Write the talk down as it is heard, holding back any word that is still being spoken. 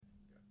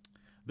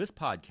This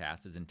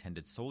podcast is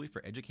intended solely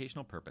for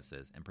educational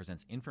purposes and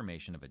presents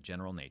information of a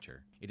general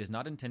nature. It is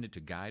not intended to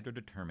guide or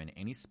determine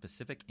any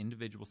specific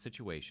individual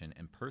situation,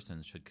 and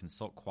persons should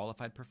consult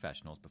qualified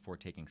professionals before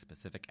taking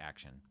specific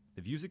action.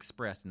 The views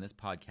expressed in this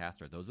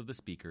podcast are those of the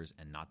speakers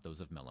and not those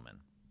of Milliman.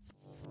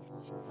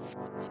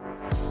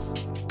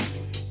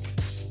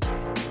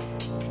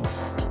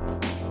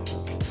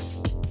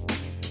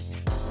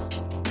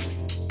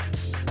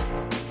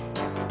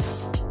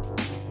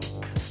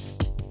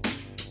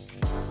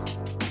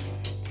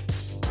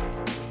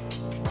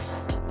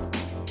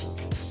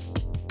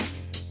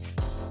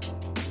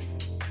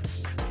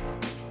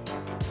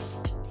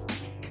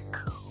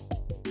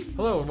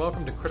 Hello and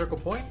welcome to Critical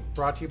Point,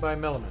 brought to you by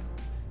Milliman.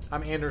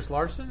 I'm Anders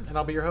Larson and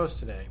I'll be your host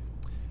today.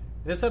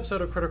 In this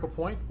episode of Critical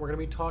Point, we're going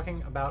to be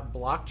talking about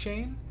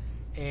blockchain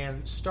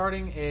and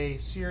starting a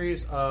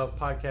series of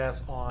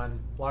podcasts on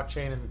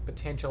blockchain and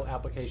potential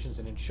applications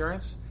in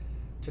insurance.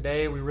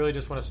 Today, we really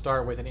just want to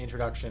start with an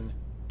introduction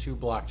to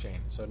blockchain.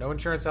 So no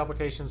insurance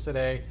applications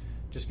today,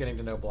 just getting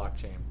to know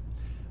blockchain.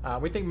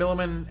 We think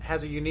Milliman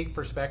has a unique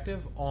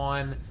perspective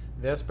on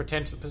this,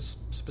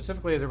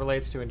 specifically as it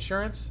relates to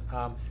insurance.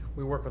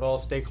 We work with all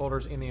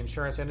stakeholders in the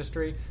insurance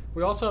industry.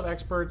 We also have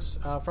experts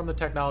from the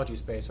technology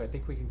space, so I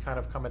think we can kind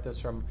of come at this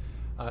from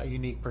a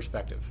unique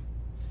perspective.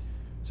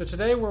 So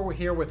today we're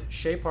here with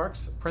Shay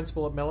Parks,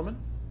 principal at Milliman,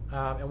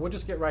 and we'll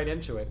just get right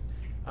into it.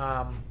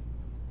 I'm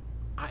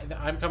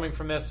coming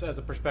from this as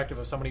a perspective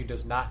of somebody who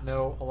does not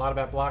know a lot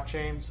about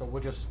blockchain, so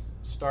we'll just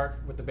start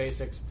with the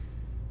basics.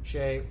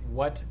 Shay,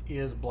 what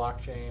is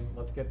blockchain? We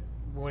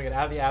want to get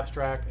out of the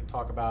abstract and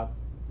talk about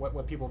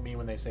what people mean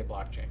when they say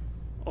blockchain.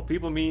 Well,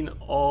 people mean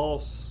all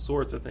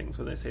sorts of things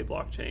when they say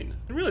blockchain,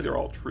 and really they're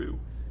all true.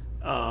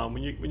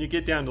 When you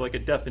get down to like a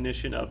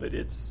definition of it,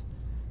 it's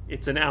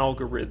an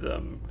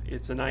algorithm,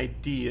 it's an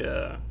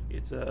idea,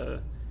 it's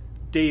a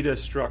data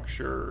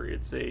structure,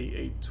 it's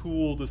a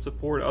tool to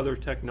support other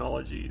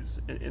technologies,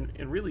 and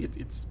really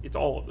it's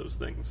all of those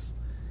things.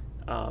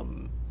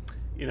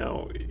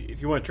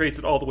 If you want to trace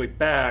it all the way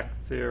back,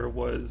 it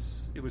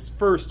was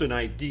first an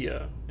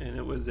idea, and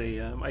it was a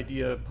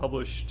idea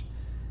published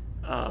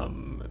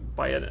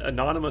by an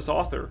anonymous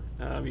author.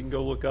 You can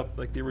go look up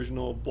like the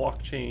original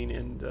blockchain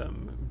and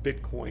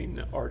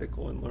Bitcoin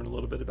article and learn a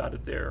little bit about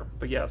it there.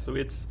 But yeah, so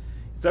it's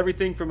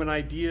everything from an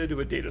idea to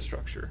a data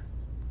structure.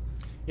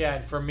 Yeah,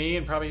 and for me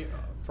and probably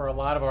for a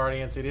lot of our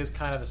audience, it is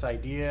kind of this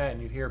idea,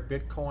 and you hear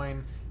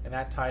Bitcoin and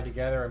that tied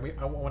together, and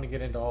I want to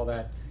get into all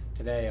that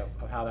today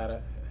of how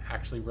that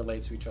actually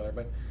relates to each other.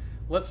 But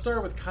let's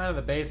start with kind of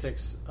the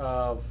basics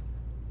of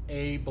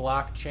a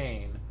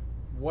blockchain.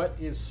 What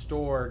is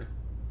stored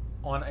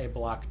on a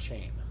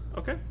blockchain?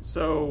 Okay,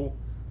 so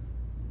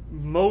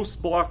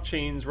most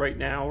blockchains right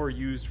now are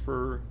used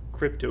for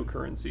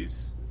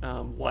cryptocurrencies,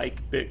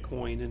 like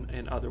Bitcoin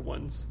and other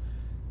ones.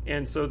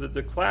 And so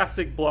the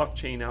classic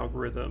blockchain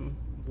algorithm,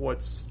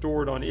 what's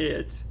stored on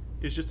it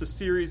is just a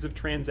series of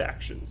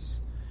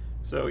transactions.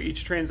 So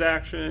each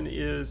transaction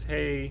is,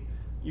 hey,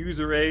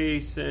 user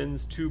A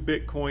sends 2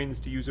 Bitcoins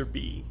to user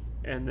B,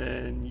 and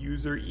then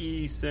user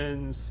E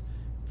sends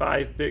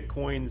 5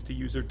 Bitcoins to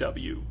user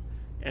W.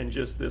 And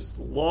just this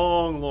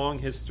long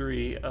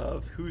history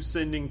of who's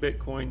sending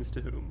Bitcoins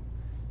to whom.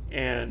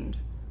 And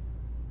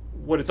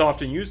what it's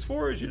often used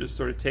for is you just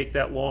sort of take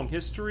that long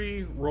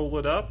history, roll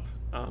it up.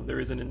 There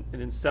is an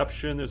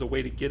inception. There's a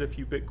way to get a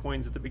few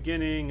Bitcoins at the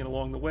beginning and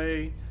along the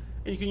way.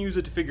 And you can use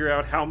it to figure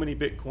out how many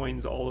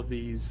Bitcoins all of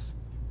these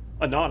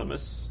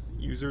anonymous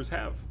users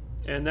have.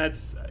 And I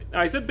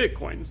said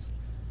Bitcoins,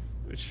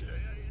 which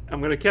I'm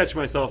going to catch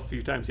myself a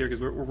few times here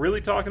because we're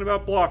really talking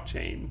about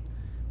blockchain,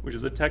 which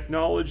is a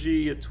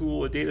technology, a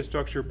tool, a data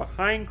structure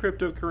behind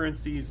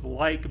cryptocurrencies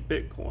like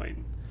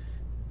Bitcoin.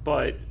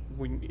 But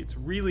it's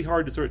really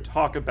hard to sort of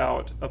talk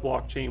about a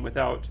blockchain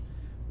without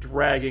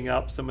dragging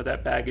up some of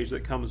that baggage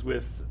that comes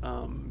with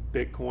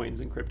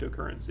Bitcoins and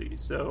cryptocurrency.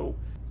 So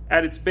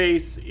at its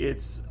base,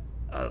 it's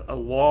a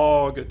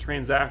log, a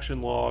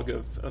transaction log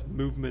of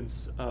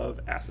movements of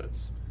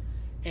assets.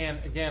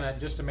 And again,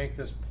 just to make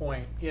this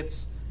point,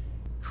 it's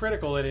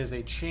critical it is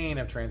a chain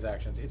of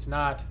transactions. It's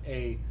not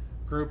a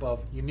group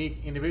of unique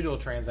individual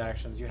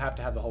transactions. You have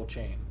to have the whole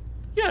chain.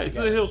 Yeah, it's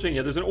the whole chain.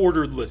 Yeah, there's an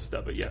ordered list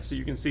of it. Yeah, so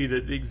you can see the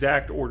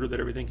exact order that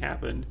everything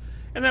happened,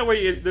 and that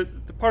way, the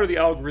part of the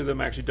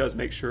algorithm actually does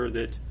make sure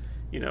that,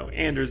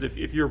 Anders,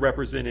 if you're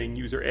representing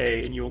user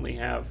A and you only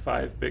have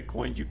 5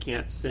 Bitcoins, you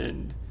can't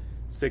send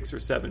 6 or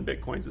 7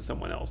 Bitcoins to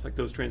someone else. Like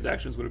those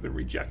transactions would have been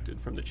rejected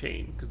from the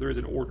chain because there is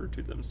an order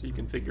to them, so you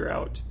can figure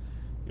out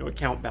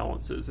account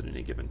balances at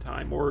any given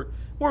time, or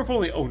more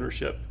importantly,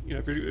 ownership.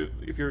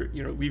 If you're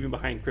leaving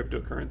behind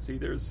cryptocurrency,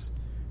 there's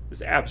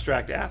this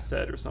abstract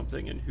asset or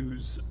something, and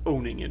who's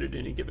owning it at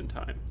any given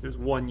time. There's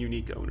one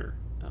unique owner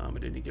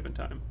at any given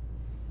time.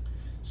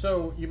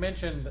 So you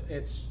mentioned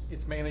it's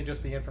mainly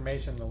just the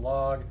information, the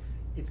log.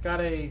 It's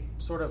got a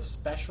sort of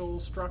special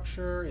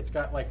structure. It's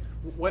got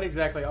what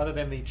exactly, other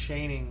than the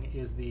chaining,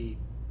 is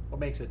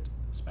what makes it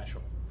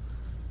special?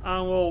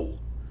 Well,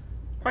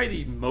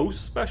 probably the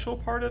most special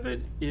part of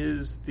it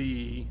is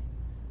the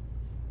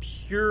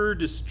pure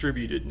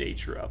distributed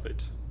nature of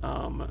it.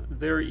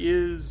 There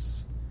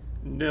is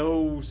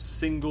no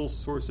single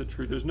source of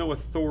truth. There's no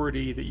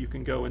authority that you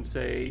can go and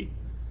say,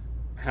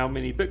 how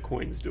many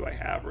Bitcoins do I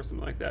have, or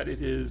something like that.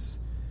 It is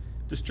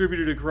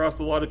distributed across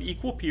a lot of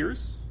equal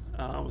peers.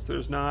 So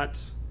there's not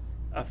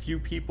a few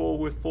people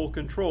with full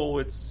control.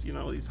 It's,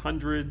 these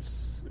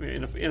hundreds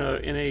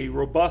in a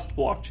robust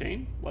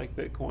blockchain like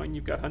Bitcoin.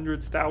 You've got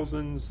hundreds,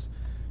 thousands,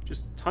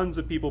 just tons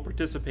of people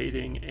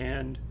participating,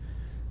 and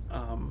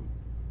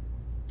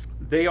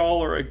they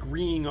all are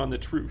agreeing on the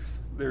truth.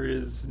 There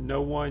is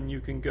no one you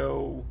can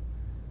go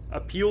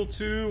appeal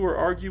to or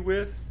argue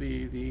with.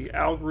 The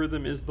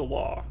algorithm is the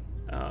law,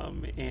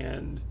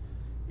 and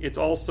it's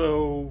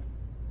also,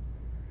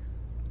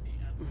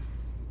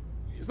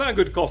 it's not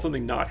good to call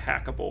something not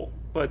hackable,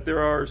 but there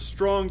are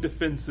strong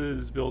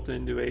defenses built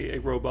into a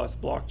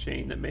robust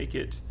blockchain that make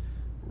it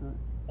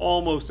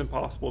almost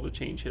impossible to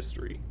change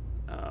history.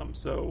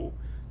 So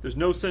there's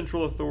no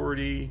central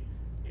authority,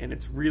 and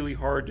it's really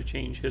hard to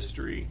change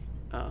history.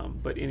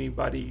 But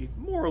anybody,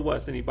 more or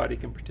less anybody,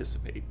 can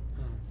participate.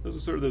 Those are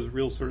sort of those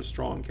real sort of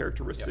strong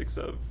characteristics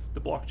of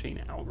the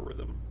blockchain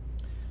algorithm.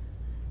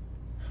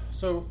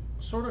 So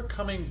sort of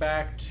coming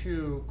back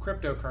to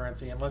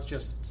cryptocurrency, and let's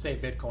just say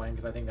Bitcoin,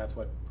 because I think that's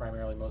what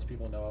primarily most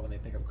people know of when they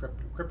think of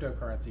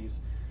cryptocurrencies.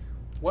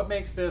 What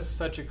makes this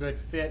such a good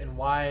fit, and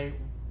why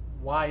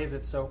is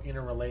it so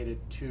interrelated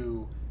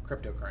to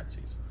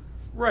cryptocurrencies?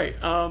 Right.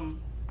 I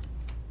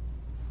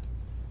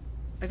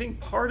think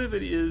part of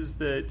it is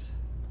that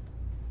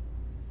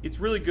it's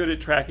really good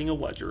at tracking a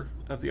ledger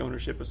of the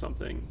ownership of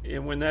something.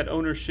 And when that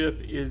ownership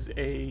is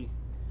a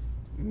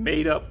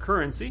made-up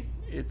currency,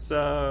 it's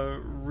a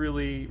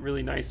really,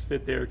 really nice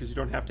fit there, because you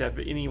don't have to have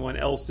anyone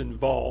else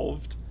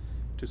involved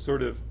to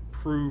sort of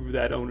prove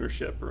that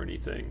ownership or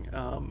anything.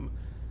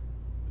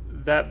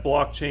 That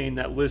blockchain,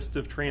 that list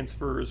of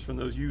transfers from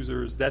those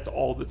users, that's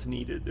all that's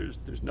needed.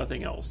 There's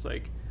nothing else.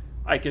 Like,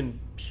 I can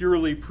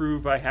purely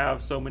prove I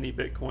have so many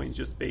Bitcoins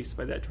just based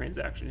by that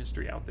transaction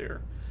history out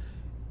there.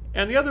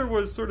 And the other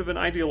was sort of an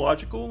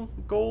ideological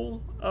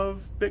goal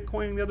of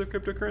Bitcoin and the other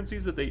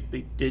cryptocurrencies, that they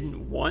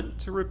didn't want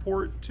to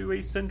report to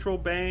a central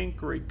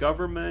bank or a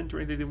government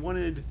or anything.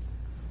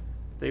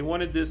 They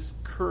wanted this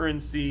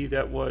currency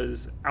that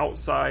was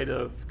outside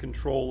of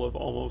control of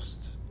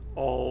almost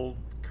all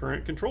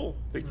current control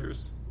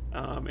figures.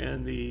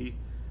 And the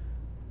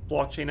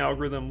blockchain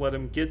algorithm let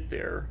them get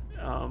there.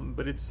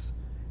 But it's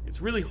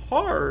really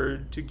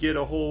hard to get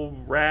a whole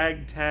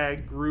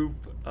ragtag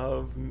group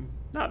of,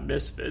 not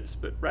misfits,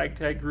 but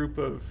ragtag group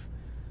of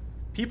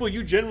people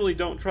you generally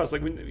don't trust.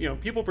 Like, when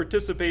people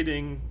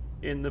participating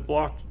in the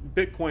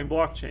Bitcoin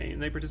blockchain,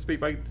 they participate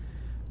by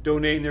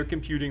donating their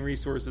computing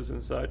resources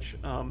and such.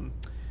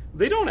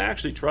 They don't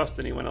actually trust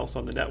anyone else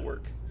on the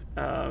network.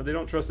 They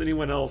don't trust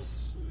anyone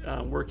else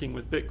working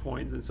with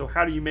Bitcoins. And so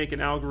how do you make an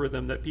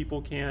algorithm that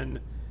people can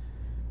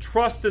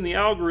trust in the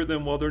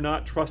algorithm while they're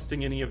not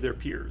trusting any of their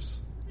peers?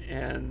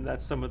 And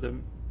that's some of the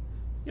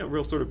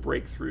real sort of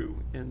breakthrough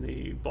in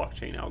the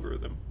blockchain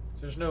algorithm.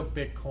 So there's no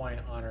Bitcoin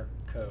honor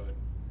code.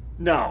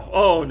 No.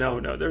 Oh, no.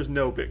 There's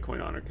no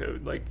Bitcoin honor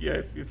code. Like,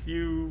 yeah, if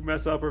you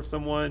mess up or if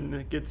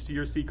someone gets to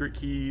your secret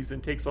keys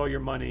and takes all your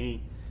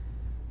money,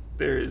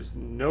 there is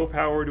no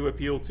power to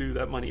appeal to.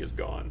 That money is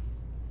gone.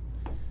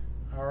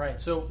 All right.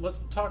 So let's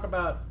talk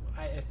about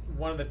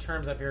one of the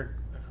terms I've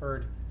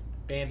heard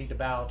bandied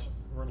about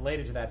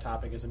related to that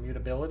topic is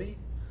immutability.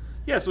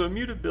 Yeah, so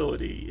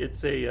immutability,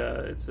 it's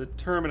a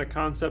term and a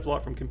concept a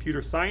lot from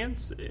computer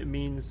science. It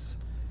means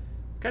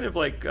kind of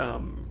like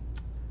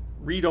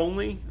read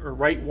only or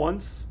write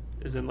once,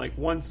 as in, like,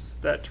 once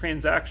that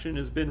transaction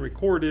has been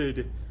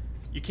recorded,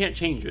 you can't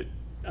change it.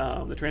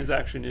 The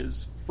transaction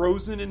is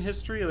frozen in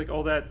history, like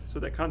all that. So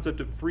that concept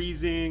of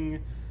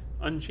freezing,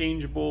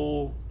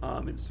 unchangeable,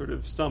 it's sort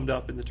of summed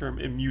up in the term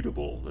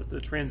immutable, that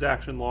the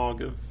transaction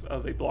log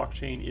of a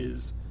blockchain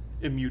is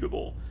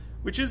immutable,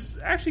 which is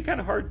actually kind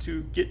of hard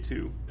to get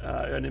to.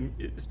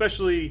 And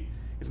especially,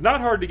 it's not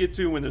hard to get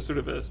to when there's sort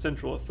of a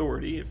central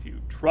authority, if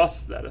you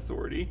trust that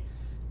authority.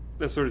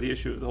 That's sort of the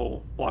issue of the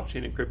whole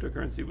blockchain and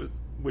cryptocurrency, was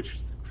which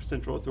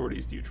central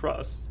authorities do you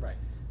trust? Right.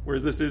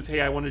 Whereas this is,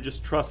 hey, I want to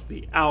just trust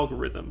the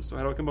algorithm. So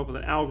how do I come up with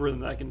an algorithm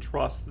that I can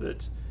trust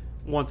that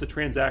once a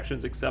transaction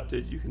is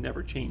accepted, you can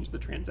never change the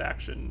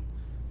transaction,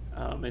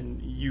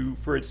 and you,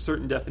 for a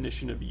certain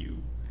definition of you.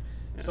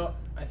 Yeah. So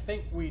I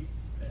think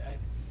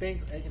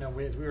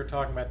as we were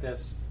talking about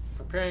this,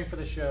 preparing for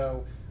the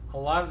show, a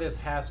lot of this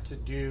has to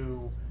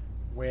do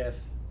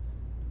with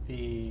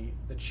the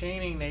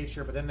chaining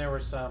nature, but then there were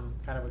some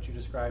kind of what you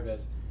described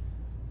as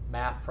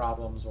math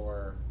problems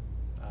or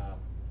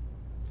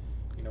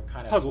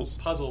kind of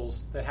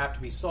puzzles that have to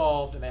be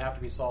solved, and they have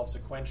to be solved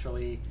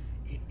sequentially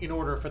in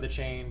order for the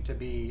chain to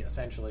be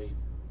essentially,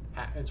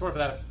 in order for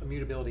that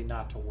immutability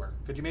not to work.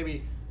 Could you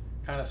maybe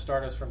kind of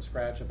start us from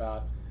scratch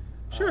about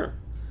sure.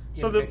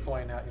 So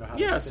Bitcoin,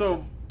 how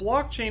so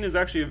blockchain is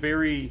actually a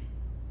very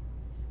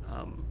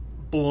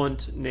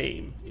blunt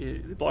name.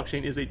 The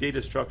blockchain is a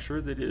data structure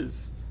that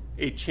is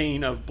a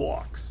chain of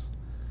blocks.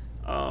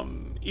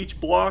 Each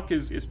block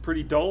is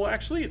pretty dull,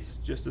 actually. It's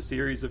just a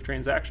series of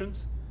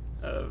transactions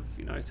of,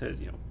 I said,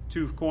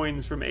 2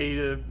 coins from A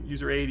to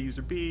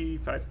user B,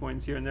 5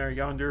 coins here and there,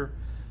 yonder.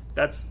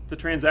 That's the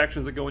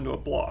transactions that go into a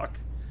block.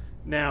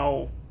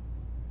 Now,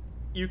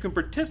 you can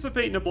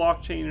participate in a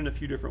blockchain in a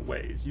few different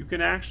ways. You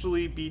can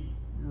actually be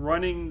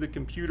running the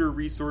computer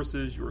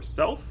resources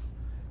yourself.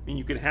 I mean,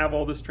 you can have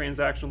all this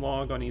transaction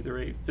log on either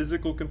a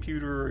physical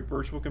computer or a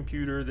virtual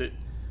computer that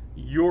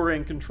you're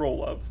in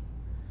control of.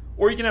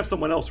 Or you can have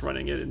someone else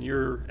running it, and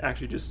you're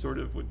actually just sort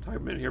of, we'll talk a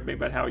minute here maybe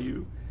about how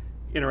you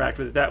interact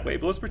with it that way.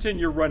 But let's pretend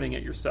you're running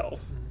it yourself.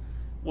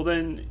 Well,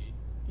 then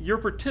you're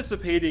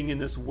participating in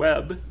this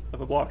web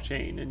of a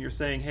blockchain, and you're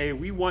saying, hey,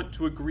 we want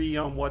to agree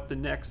on what the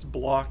next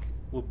block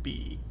will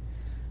be.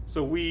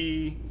 So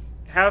we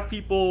have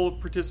people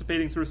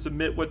participating, sort of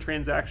submit what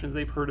transactions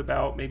they've heard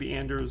about. Maybe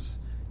Anders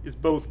is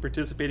both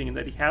participating in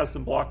that he has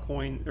some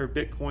Blockcoin or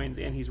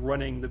Bitcoins, and he's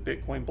running the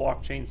Bitcoin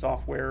blockchain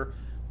software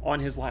on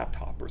his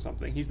laptop or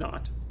something. He's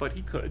not, but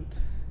he could.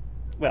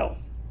 Well,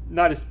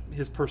 not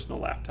his personal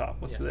laptop.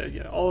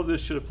 Yes. All of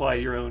this should apply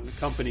to your own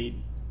company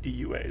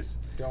DUAs.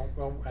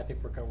 I think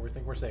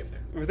we're safe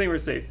there. I think we're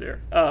safe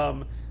there.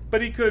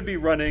 But he could be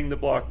running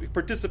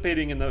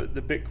participating in the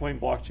Bitcoin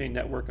blockchain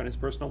network on his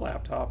personal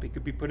laptop. He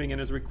could be putting in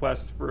his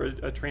request for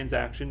a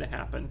transaction to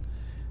happen.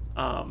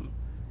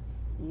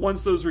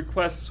 Once those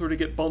requests sort of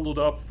get bundled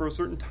up for a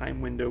certain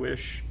time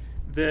window-ish,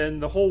 then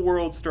the whole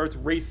world starts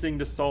racing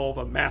to solve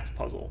a math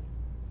puzzle.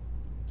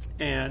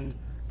 And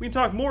we can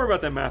talk more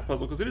about that math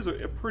puzzle because it is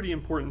a pretty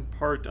important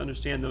part to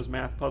understand those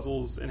math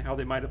puzzles and how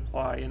they might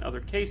apply in other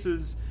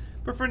cases.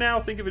 But for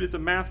now, think of it as a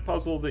math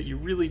puzzle that you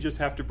really just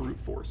have to brute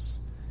force.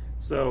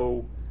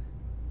 So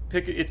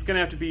it's going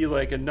to have to be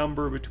like a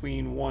number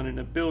between 1 and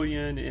 1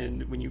 billion,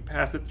 and when you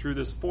pass it through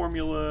this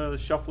formula, the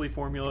Shuffly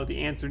formula, the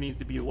answer needs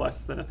to be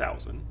less than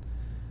 1,000.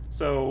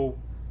 So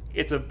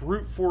it's a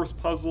brute force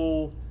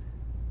puzzle.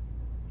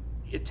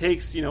 It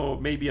takes,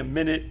 maybe a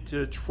minute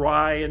to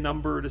try a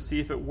number to see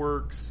if it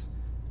works.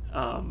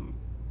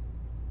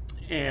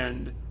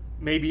 And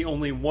maybe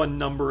only one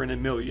number in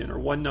 1 million or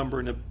one number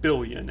in 1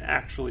 billion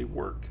actually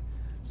work.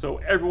 So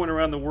everyone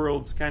around the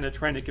world's kind of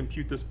trying to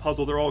compute this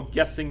puzzle. They're all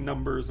guessing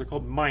numbers. They're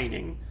called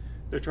mining.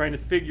 They're trying to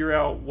figure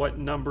out what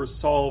number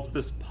solves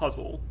this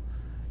puzzle.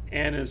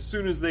 And as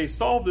soon as they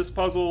solve this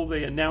puzzle,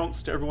 they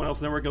announce to everyone else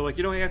in the network, go like,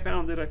 hey, I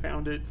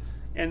found it.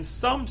 And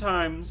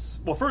sometimes,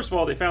 well, first of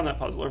all, they found that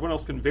puzzle. Everyone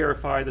else can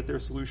verify that their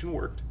solution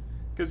worked.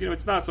 Because,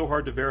 it's not so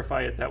hard to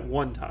verify it that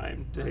one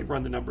time to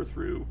run the number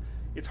through.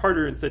 It's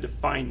harder instead to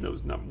find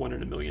those 1 in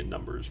 1 million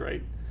numbers,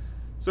 right?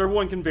 So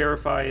everyone can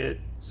verify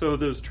it. So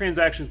those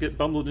transactions get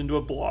bundled into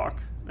a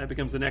block. That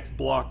becomes the next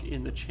block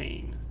in the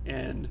chain.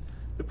 And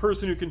the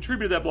person who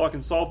contributed that block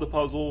and solved the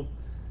puzzle,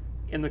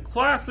 in the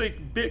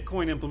classic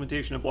Bitcoin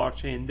implementation of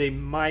blockchain, they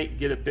might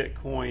get a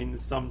Bitcoin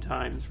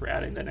sometimes for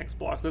adding the next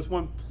block. So that's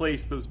one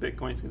place those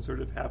Bitcoins can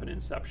sort of have an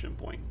inception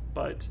point.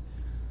 But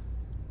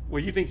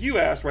what you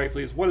asked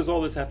rightfully is, what does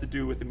all this have to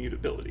do with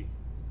immutability?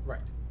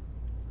 Right.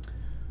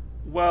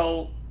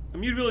 Well,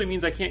 immutability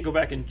means I can't go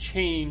back and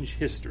change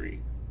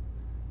history.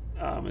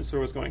 Is sort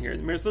of what's going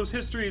here. So those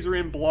histories are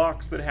in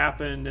blocks that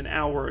happened an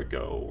hour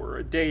ago, or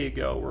a day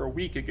ago, or a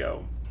week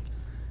ago.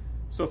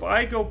 So if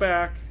I go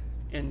back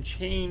and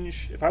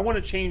if I want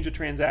to change a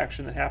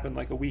transaction that happened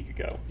like a week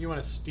ago. You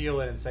want to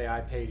steal it and say,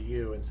 I paid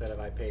you instead of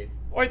I paid.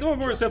 Or I thought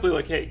more simply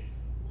like, hey,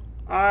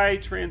 I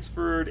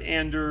transferred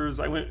Anders.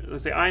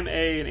 Let's say I'm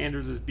A and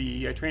Anders is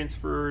B. I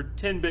transferred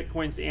 10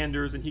 Bitcoins to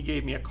Anders and he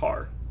gave me a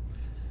car.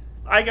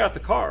 I got the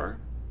car.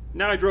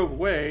 Now I drove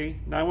away.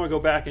 Now I want to go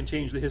back and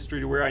change the history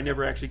to where I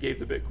never actually gave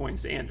the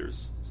Bitcoins to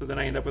Anders. So then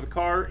I end up with a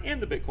car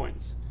and the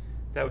Bitcoins.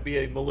 That would be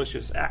a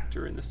malicious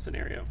actor in this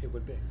scenario. It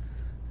would be.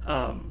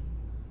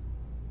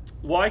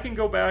 Well, I can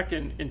go back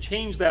and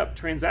change that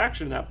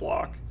transaction in that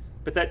block,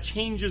 but that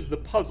changes the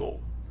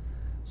puzzle.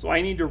 So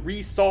I need to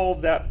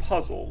resolve that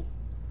puzzle.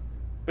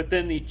 But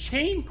then the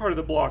chain part of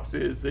the blocks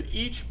is that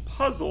each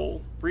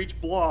puzzle for each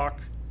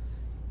block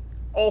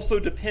also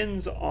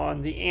depends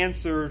on the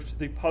answer to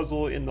the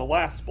puzzle in the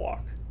last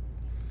block.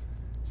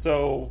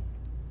 So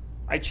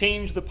I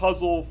changed the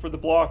puzzle for the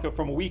block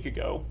from a week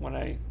ago when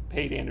I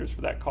paid Anders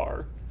for that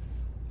car.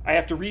 I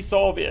have to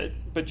resolve it,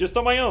 but just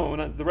on my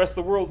own. The rest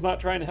of the world's not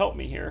trying to help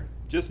me here.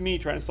 Just me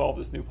trying to solve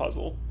this new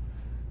puzzle.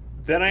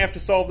 Then I have to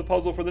solve the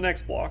puzzle for the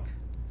next block.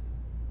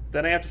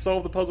 Then I have to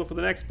solve the puzzle for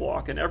the next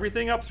block, and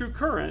everything up through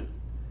current.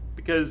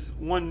 Because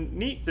one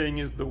neat thing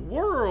is the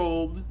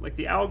world, like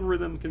the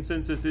algorithm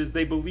consensus is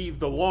they believe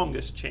the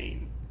longest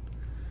chain.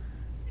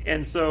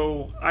 And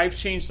so I've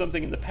changed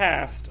something in the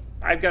past.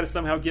 I've got to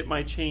somehow get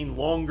my chain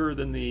longer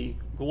than the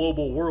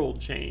global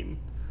world chain.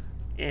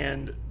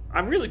 And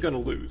I'm really going to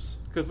lose.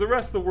 Because the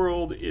rest of the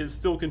world is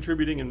still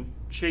contributing and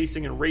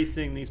chasing and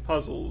racing these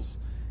puzzles.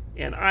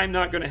 And I'm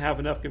not going to have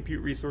enough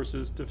compute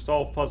resources to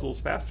solve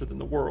puzzles faster than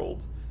the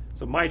world.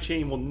 So my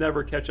chain will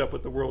never catch up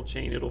with the world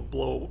chain. It'll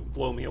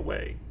blow me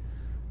away.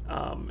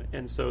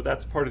 And so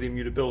that's part of the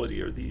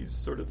immutability, or these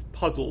sort of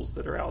puzzles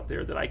that are out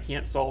there that I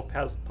can't solve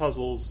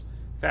puzzles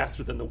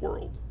faster than the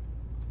world.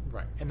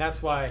 Right, and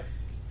that's why,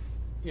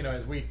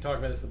 as we talked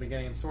about this at the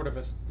beginning, sort of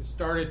it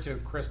started to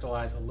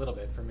crystallize a little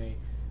bit for me,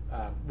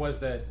 was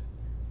that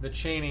the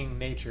chaining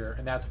nature,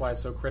 and that's why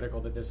it's so critical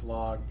that this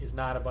log is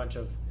not a bunch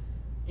of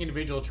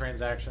individual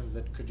transactions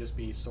that could just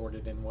be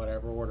sorted in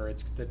whatever order.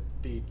 It's that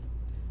the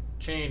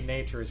chain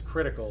nature is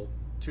critical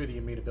to the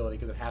immutability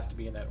because it has to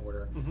be in that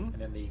order, and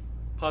then the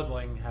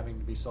puzzling having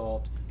to be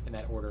solved in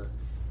that order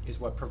is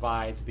what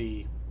provides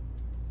the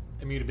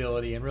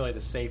immutability and really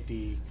the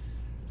safety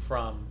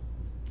from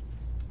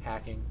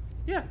hacking.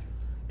 Yeah.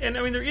 And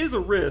I mean, there is a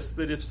risk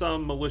that if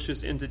some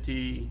malicious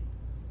entity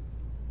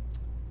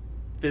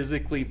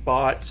physically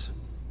bought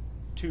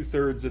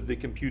 2/3 of the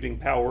computing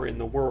power in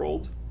the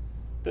world,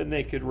 then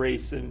they could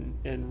race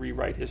and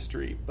rewrite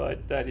history.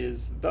 But that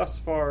is thus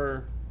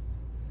far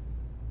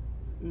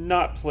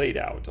not played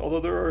out. Although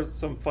there are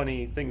some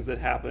funny things that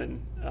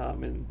happen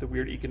in the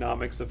weird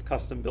economics of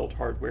custom-built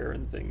hardware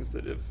and things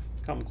that have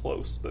come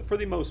close. But for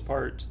the most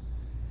part,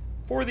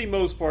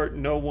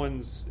 no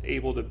one's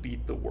able to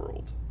beat the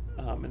world.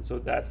 And so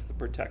that's the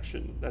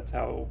protection. That's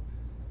how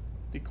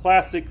the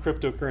classic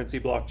cryptocurrency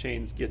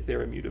blockchains get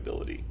their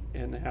immutability,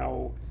 and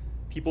how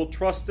people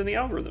trust in the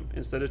algorithm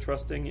instead of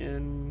trusting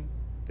in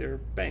their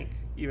bank.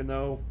 Even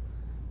though,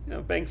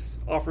 banks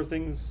offer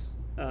things,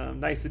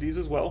 niceties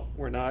as well.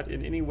 We're not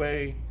in any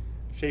way,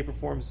 shape, or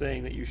form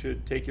saying that you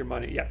should take your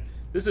money. Yeah,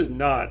 this is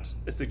not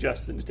a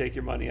suggestion to take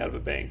your money out of a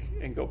bank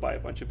and go buy a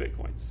bunch of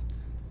Bitcoins.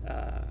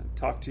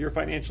 Talk to your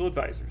financial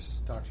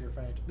advisors.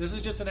 This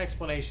is just an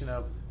explanation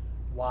of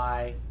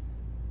why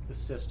the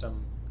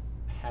system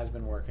has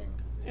been working.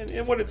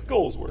 And what its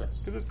goals were.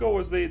 Because its goal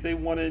was they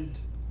wanted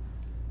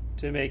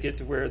to make it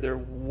to where there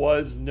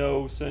was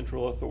no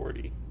central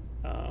authority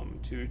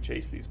to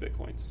chase these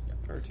Bitcoins.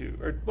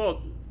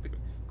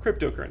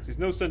 Cryptocurrencies.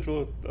 No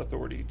central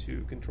authority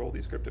to control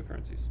these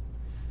cryptocurrencies.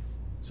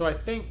 So I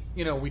think,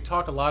 we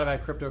talked a lot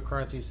about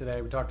cryptocurrencies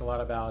today. We talked a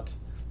lot about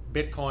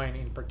Bitcoin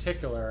in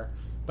particular.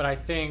 But I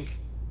think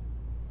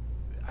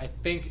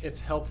it's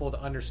helpful to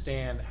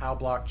understand how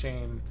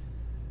blockchains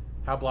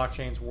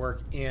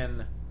work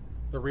in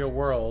the real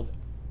world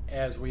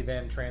as we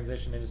then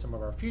transition into some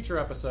of our future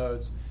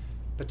episodes,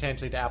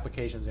 potentially to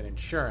applications in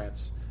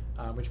insurance,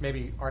 which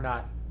maybe are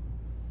not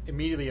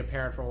immediately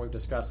apparent from what we've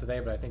discussed today,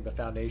 but I think the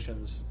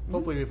foundations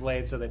hopefully we've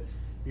laid so that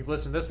if you've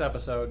listened to this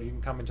episode, you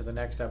can come into the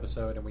next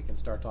episode and we can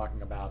start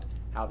talking about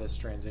how this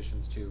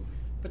transitions to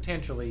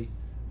potentially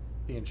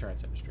the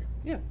insurance industry.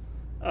 Yeah.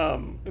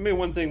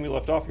 One thing we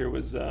left off here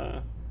was,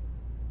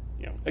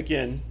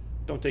 again,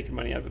 don't take your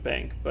money out of a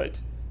bank. But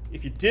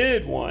if you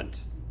did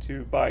want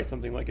to buy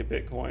something like a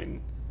Bitcoin,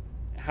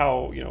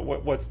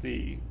 what's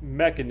the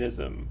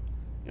mechanism?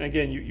 And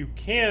again, you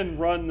can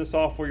run the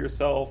software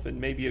yourself and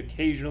maybe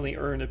occasionally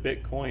earn a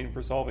Bitcoin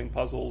for solving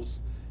puzzles.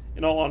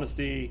 In all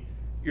honesty,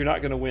 you're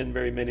not going to win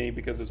very many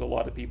because there's a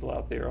lot of people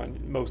out there on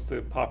most of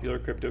the popular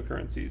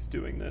cryptocurrencies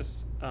doing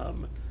this.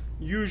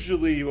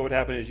 Usually what would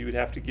happen is you would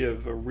have to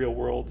give a real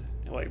world.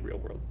 I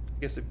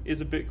guess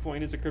is a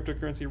Bitcoin, is a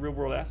cryptocurrency a real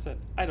world asset?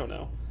 I don't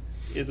know.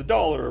 Is a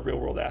dollar a real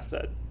world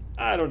asset?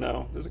 I don't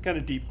know. Those are kind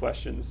of deep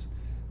questions.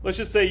 Let's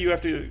just say you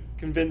have to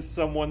convince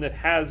someone that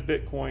has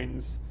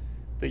Bitcoins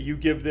that you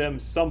give them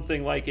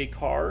something like a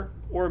car,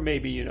 or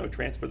maybe,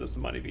 transfer them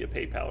some money via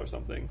PayPal or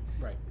something.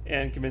 Right.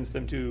 And convince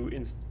them to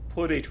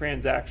put a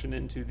transaction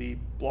into the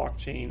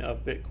blockchain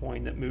of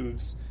Bitcoin that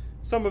moves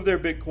some of their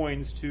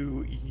Bitcoins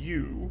to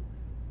you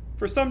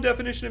for some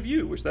definition of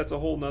you, which that's a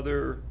whole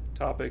nother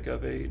topic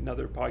of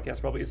another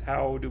podcast probably, is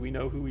how do we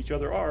know who each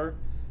other are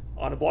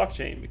on a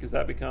blockchain, because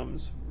that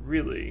becomes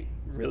really,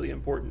 really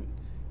important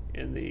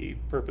in the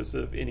purpose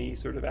of any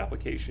sort of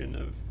application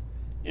of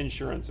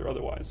insurance or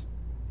otherwise.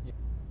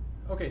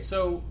 Okay,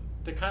 so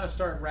to kind of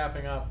start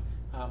wrapping up,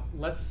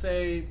 let's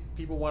say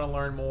people want to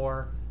learn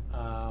more,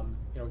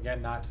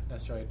 again, not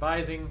necessarily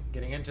advising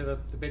getting into the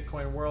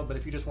Bitcoin world, but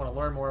if you just want to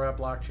learn more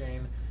about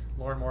blockchain,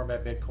 learn more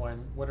about Bitcoin,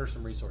 what are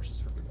some resources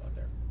for people out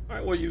there? All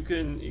right, well, you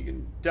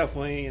can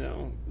definitely,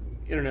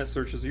 internet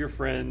searches are your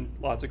friend.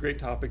 Lots of great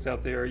topics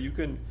out there. You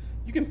can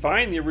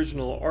find the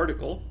original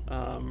article.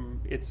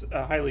 It's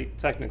a highly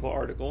technical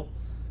article.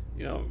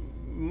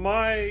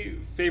 My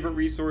favorite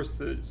resource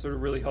that sort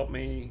of really helped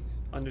me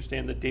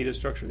understand the data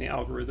structure and the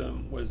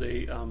algorithm was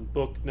a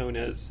book known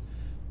as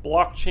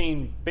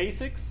Blockchain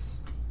Basics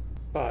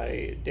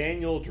by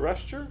Daniel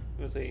Drescher.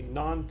 It was a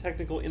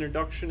non-technical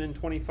introduction in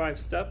 25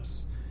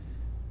 steps.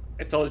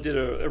 I felt it did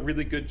a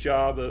really good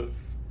job of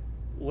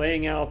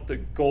laying out the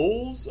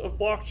goals of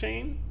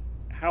blockchain,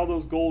 how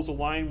those goals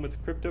align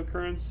with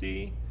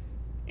cryptocurrency,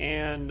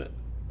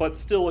 but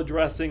still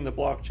addressing the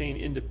blockchain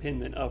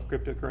independent of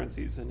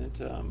cryptocurrencies. And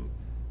it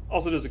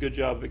also does a good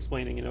job of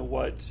explaining,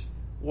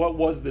 what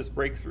was this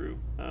breakthrough?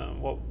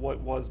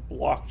 What was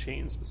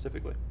blockchain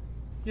specifically?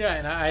 Yeah,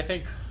 and I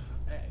think,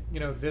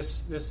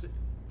 this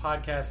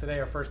podcast today,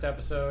 our first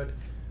episode,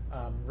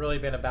 really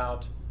been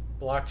about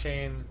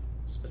blockchain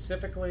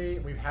specifically.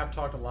 We have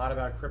talked a lot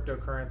about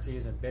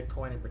cryptocurrencies and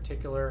Bitcoin in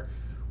particular.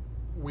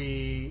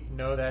 We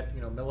know that,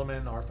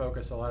 Milliman, our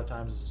focus a lot of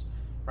times is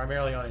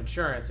primarily on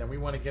insurance, and we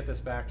want to get this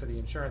back to the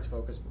insurance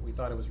focus, but we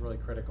thought it was really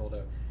critical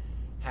to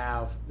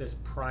have this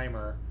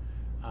primer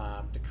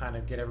to kind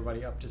of get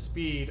everybody up to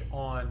speed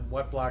on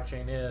what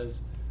blockchain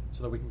is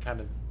so that we can kind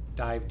of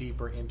dive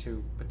deeper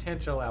into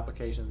potential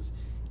applications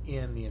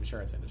in the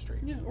insurance industry.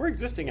 Yeah, or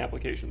existing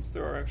applications.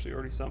 There are actually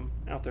already some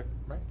out there.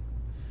 Right.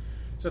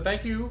 So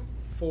thank you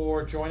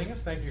for joining us.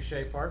 Thank you,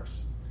 Shay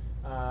Parks,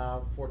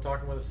 for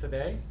talking with us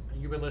today.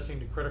 You've been listening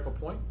to Critical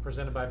Point,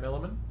 presented by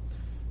Milliman.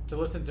 To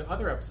listen to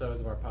other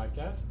episodes of our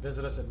podcast,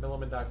 visit us at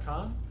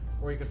milliman.com,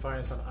 or you can find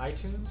us on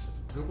iTunes,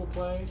 Google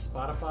Play,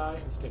 Spotify,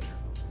 and Stitcher.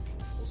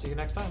 We'll see you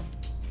next time.